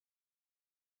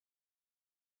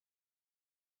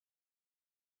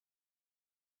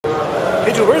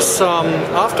YouTubers.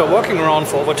 After walking around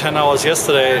for over 10 hours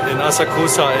yesterday in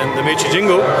Asakusa and the Mejii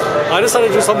Jingu, I decided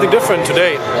to do something different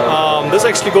today. This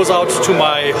actually goes out to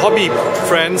my hobby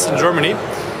friends in Germany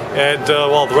and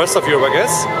well, the rest of Europe, I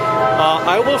guess.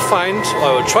 I will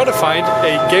try to find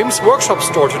a Games Workshop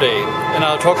store today, and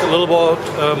I'll talk a little bit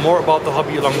more about the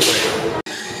hobby along the way.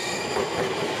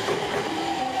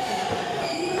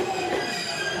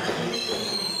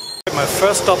 My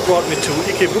first stop brought me to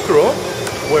Ikebukuro,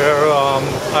 where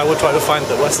I will try to find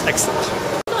the west exit.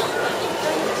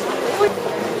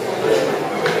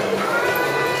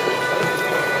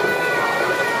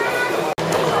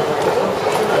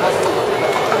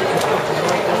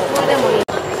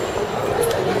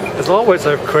 As always,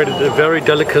 I've created a very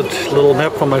delicate little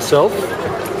map for myself.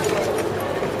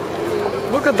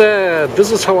 Look at that!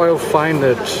 This is how I'll find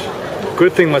it.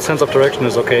 Good thing my sense of direction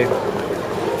is okay.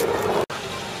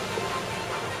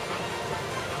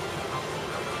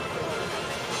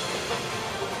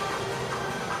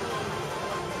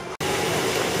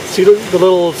 See the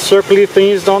little circly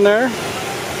thingies down there?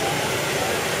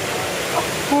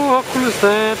 Oh, how cool is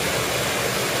that?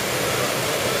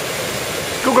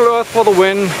 Google Earth for the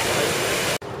win!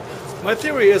 My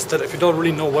theory is that if you don't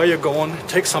really know where you're going,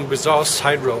 take some bizarre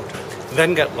side road,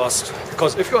 then get lost.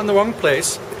 Because if you're in the wrong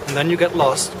place, and then you get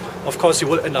lost, of course you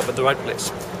will end up at the right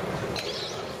place.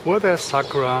 Well, there's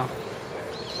Sakura.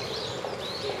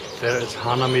 There is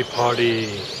Hanami Party,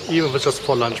 even if it's just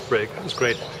for lunch break. It's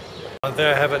great.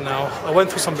 There I have it now. I went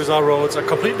through some bizarre roads, I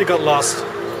completely got lost.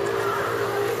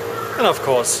 And of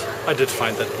course, I did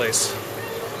find that place.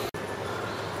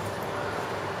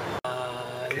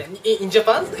 In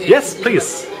Japan? Yes,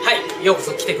 please. はい、ようこ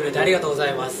そ来てくれてありがとうござ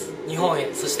います。日本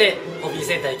へ、そしてホビー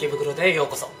センター池袋でよう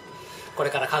こそ。こ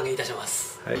れから歓迎いたしま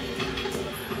す。はい。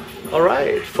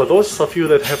Alright, for those of you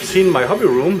that have seen my hobby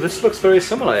room, this looks very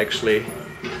similar actually.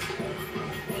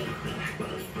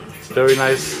 It's a very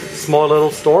nice, small little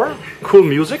store. Cool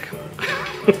music.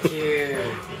 Thank you.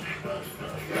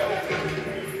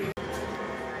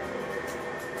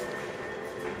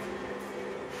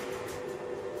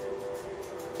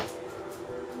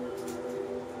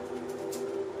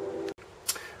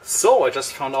 So, I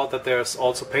just found out that there's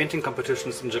also painting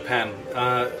competitions in Japan.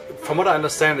 From what I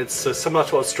understand, it's similar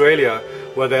to Australia,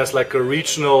 where there's like a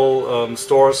regional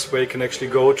stores where you can actually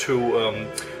go to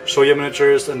show your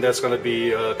miniatures, and there's going to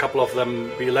be a couple of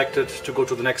them be elected to go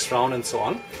to the next round and so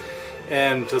on.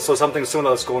 And so something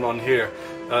similar is going on here.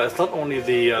 It's not only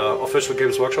the official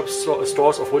Games Workshop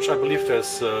stores, of which I believe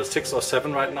there's 6 or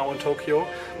 7 right now in Tokyo,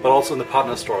 but also in the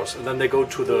partner stores. And then they go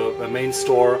to the main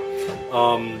store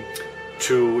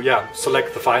to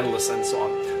select the finalists and so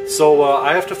on. So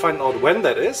I have to find out when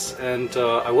that is, and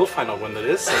I will find out when that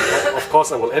is, and of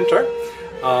course I will enter.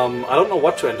 I don't know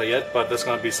what to enter yet, but there's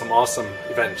going to be some awesome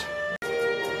event.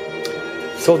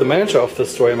 So the manager of the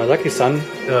store, Yamazaki-san,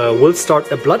 will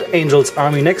start a Blood Angels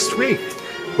army next week,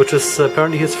 which is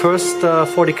apparently his first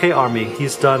 40k army.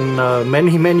 He's done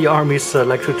many armies,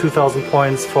 like 2,000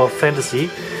 points for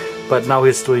fantasy, but now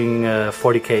he's doing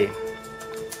 40k.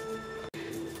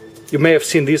 You may have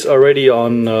seen these already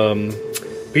on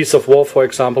Beasts of War, for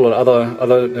example, or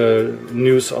other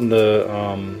news on the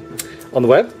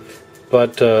web.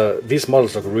 But these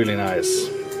models look really nice,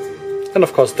 and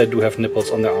of course they do have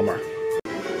nipples on their armor.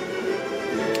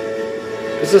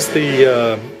 This is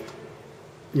the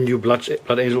new Blood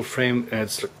Angel frame, and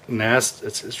it's nasty.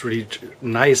 It's really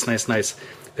nice.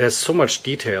 There's so much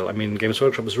detail. I mean, Games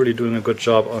Workshop is really doing a good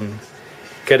job on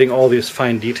getting all these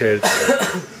fine details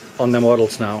on their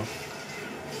models now.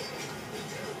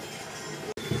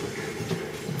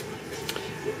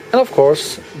 And of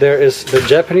course, there is the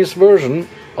Japanese version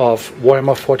of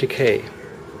Warhammer 40k.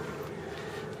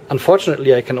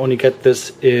 Unfortunately, I can only get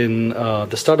this in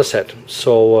the starter set,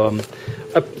 so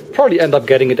I probably end up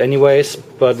getting it anyways,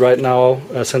 but right now,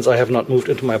 since I have not moved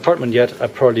into my apartment yet, I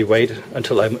probably wait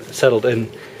until I'm settled in,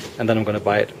 and then I'm gonna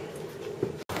buy it.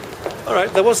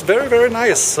 Alright, that was very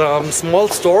nice. Small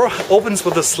store, opens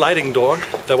with a sliding door.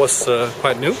 That was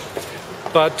quite new.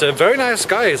 But very nice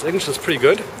guy, his English is pretty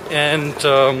good. And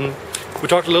we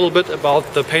talked a little bit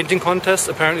about the painting contest.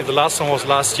 Apparently the last one was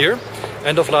last year,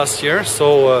 end of last year.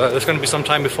 So there's going to be some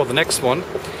time before the next one.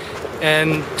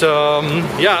 And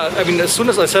yeah, I mean, as soon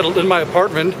as I settled in my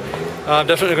apartment, I'm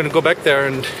definitely going to go back there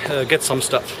and get some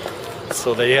stuff.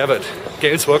 So there you have it,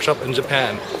 Games Workshop in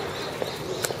Japan.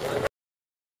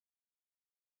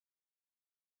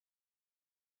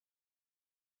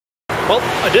 Well,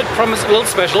 I did promise a little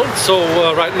special, so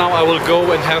right now I will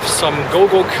go and have some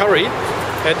go-go curry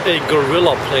at a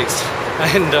gorilla place.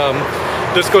 And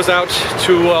this goes out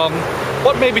to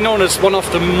what may be known as one of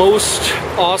the most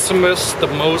awesomest, the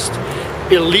most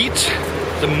elite,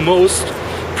 the most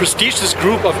prestigious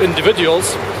group of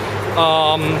individuals,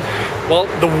 well,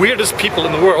 the weirdest people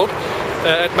in the world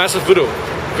at Massive Voodo.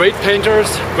 Great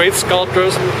painters, great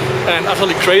sculptors, and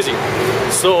utterly crazy.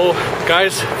 So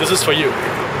guys, this is for you.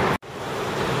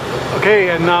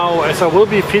 Okay, and now as I will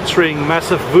be featuring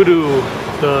Massive Voodo,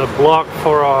 the blog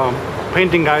for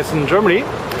painting guys in Germany,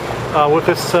 with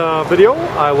this video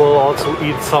I will also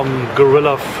eat some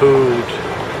gorilla food.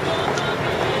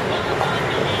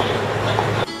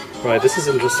 Right, this is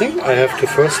interesting. I have to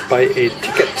first buy a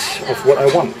ticket of what I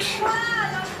want.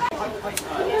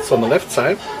 So on the left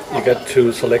side you get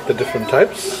to select the different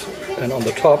types, and on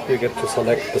the top you get to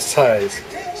select the size.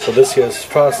 So this here is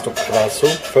first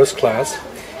class,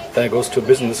 then it goes to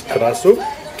business class,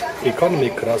 economy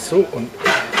class, and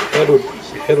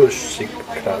Hiroshik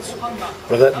class.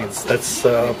 What that means, that's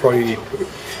probably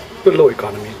below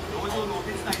economy.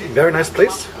 Very nice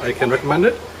place, I can recommend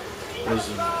it. It's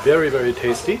very, very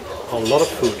tasty. A lot of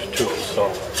food too,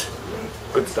 so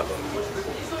good stuff.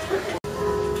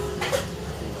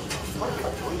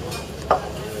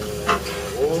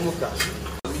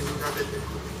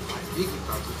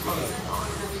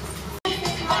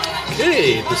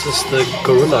 Okay, this is the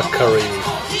gorilla curry.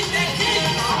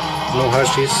 No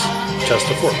hashies, just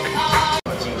a fork.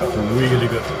 Really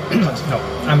good. No,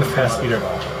 I'm a fast eater.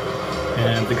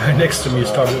 And the guy next to me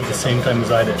started at the same time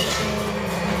as I did.